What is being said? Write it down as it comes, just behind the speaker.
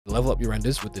Level up your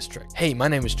renders with this trick. Hey, my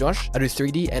name is Josh. I do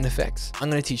 3D and effects. I'm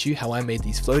going to teach you how I made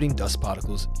these floating dust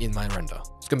particles in my render.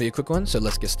 It's going to be a quick one, so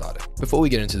let's get started. Before we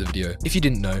get into the video, if you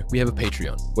didn't know, we have a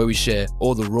Patreon where we share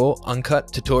all the raw,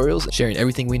 uncut tutorials, sharing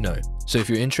everything we know. So if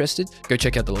you're interested, go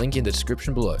check out the link in the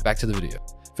description below. Back to the video.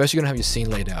 First, you're going to have your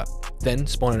scene laid out, then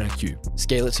spawn in a cube.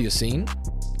 Scale it to your scene,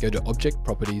 go to Object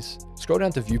Properties, scroll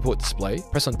down to Viewport Display,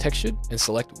 press on Textured, and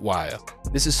select Wire.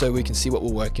 This is so we can see what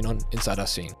we're working on inside our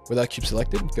scene. With our cube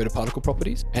selected, go to Particle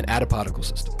Properties, and add a particle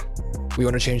system. We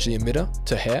want to change the emitter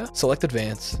to hair, select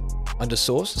Advance. Under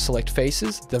Source, select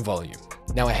Faces, then Volume.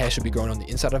 Now our hair should be growing on the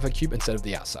inside of our cube instead of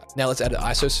the outside. Now let's add an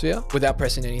isosphere. Without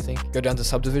pressing anything, go down to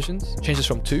Subdivisions, change this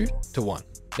from 2 to 1.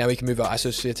 Now we can move our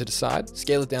isosphere to the side,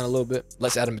 scale it down a little bit.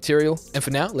 Let's add a material. And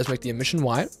for now, let's make the emission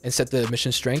white and set the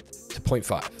emission strength to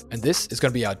 0.5. And this is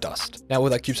going to be our dust. Now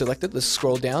with our cube selected, let's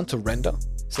scroll down to Render,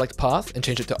 select Path and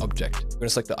change it to Object. We're going to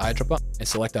select the eyedropper and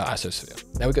select our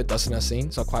isosphere. Now we've got dust in our scene.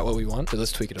 It's not quite what we want, so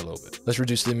let's tweak it a little bit. Let's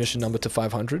reduce the emission number to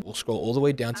 500. We'll scroll all the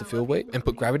way down to fill weight and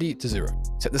put gravity to 0.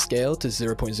 Set the scale to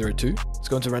 0.02. Let's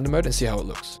go into render mode and see how it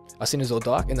looks. Our scene is all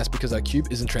dark, and that's because our cube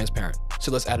isn't transparent.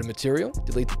 So let's add a material,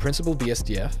 delete the principal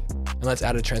BSDF, and let's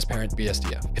add a transparent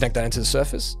BSDF. Connect that into the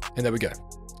surface, and there we go.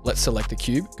 Let's select the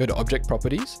cube, go to Object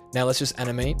Properties. Now let's just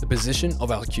animate the position of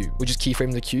our cube. We'll just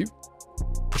keyframe the cube,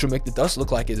 which will make the dust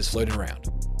look like it is floating around.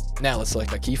 Now let's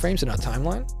select our keyframes in our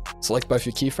timeline. Select both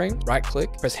your keyframes, right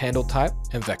click, press handle type,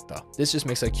 and vector. This just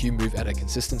makes our cube move at a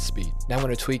consistent speed. Now I'm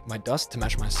going to tweak my dust to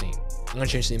match my scene. I'm going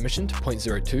to change the emission to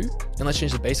 0.02, and let's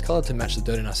change the base color to match the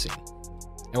dirt in our scene.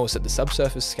 And we'll set the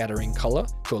subsurface scattering color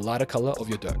to a lighter color of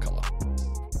your dirt color.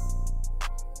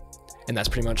 And that's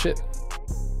pretty much it.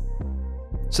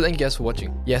 So thank you guys for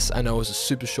watching. Yes, I know it was a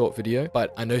super short video,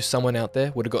 but I know someone out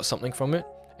there would have got something from it,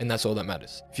 and that's all that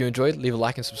matters. If you enjoyed, leave a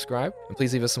like and subscribe, and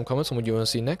please leave us some comments on what you want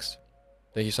to see next.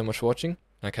 Thank you so much for watching, and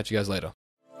I'll catch you guys later.